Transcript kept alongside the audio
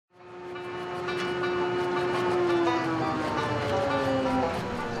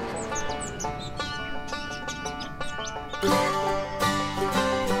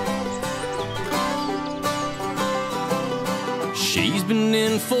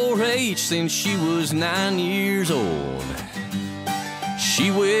in 4-H since she was 9 years old. She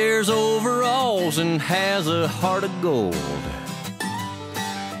wears overalls and has a heart of gold.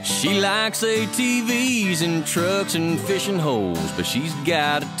 She likes ATVs and trucks and fishing holes, but she's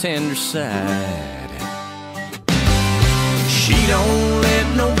got a tender side. She don't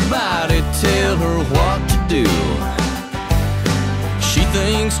let nobody tell her what to do. She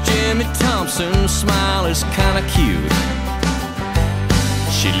thinks Jimmy Thompson's smile is kinda cute.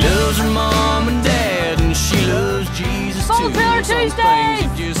 She loves her mom and dad, and she loves Jesus too. Some things you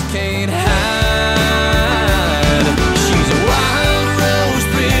just can't hide. She's a wild rose,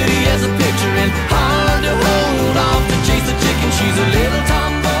 pretty as a picture, and hard to hold off to chase the chicken. She's a little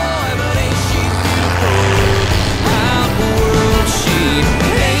tomboy, but ain't she beautiful? Out the world, she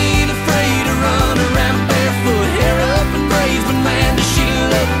ain't afraid to run around barefoot, hair up and braids, but man, does she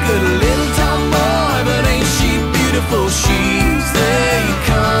look good. A little tomboy, but ain't she beautiful? She's a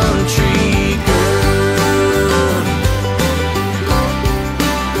country girl.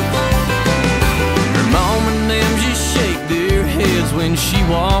 Her mom and them just shake their heads when she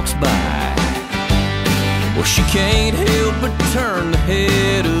walks by. Well, she can't help but turn the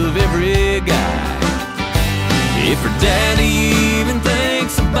head of every guy. If her daddy even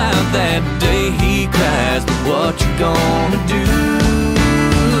thinks about that day he cries, but what you gonna do?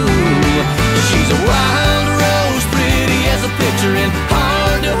 She's a wild rose, pretty as a picture, and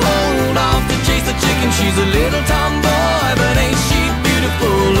hard to hold off to chase the chicken. She's a little tomboy, but ain't she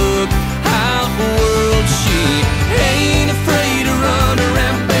beautiful? Look out, world, she ain't afraid to run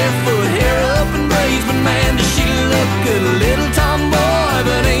around barefoot, hair up and braids, but man, does she look good. A little tomboy,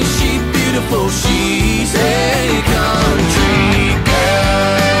 but ain't she beautiful? She's a country girl.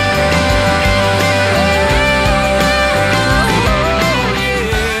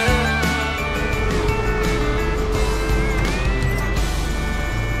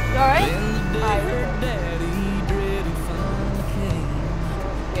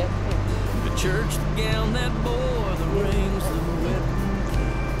 Church, the gown that bore the rings, the wedding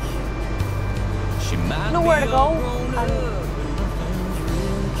cake. She might nowhere to go.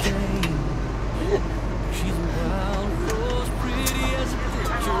 She's a wild rose, pretty as a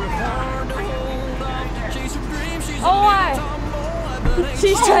picture, hard to hold off to chase her dreams. She's a little tomboy, but ain't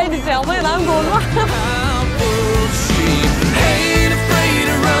she's trying to tell me, and I'm going, what? She ain't afraid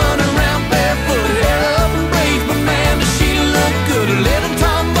to run around barefoot, hair up and braids, but man, does she look good. A little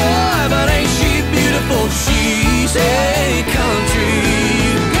tomboy, but ain't she beautiful? She's a country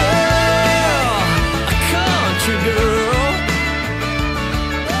girl, a country girl.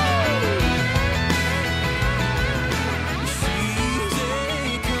 She's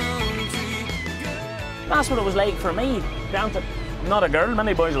a country girl. That's what it was like for me. Granted, I'm not a girl.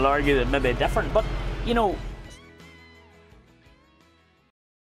 Many boys will argue that maybe different, but you know,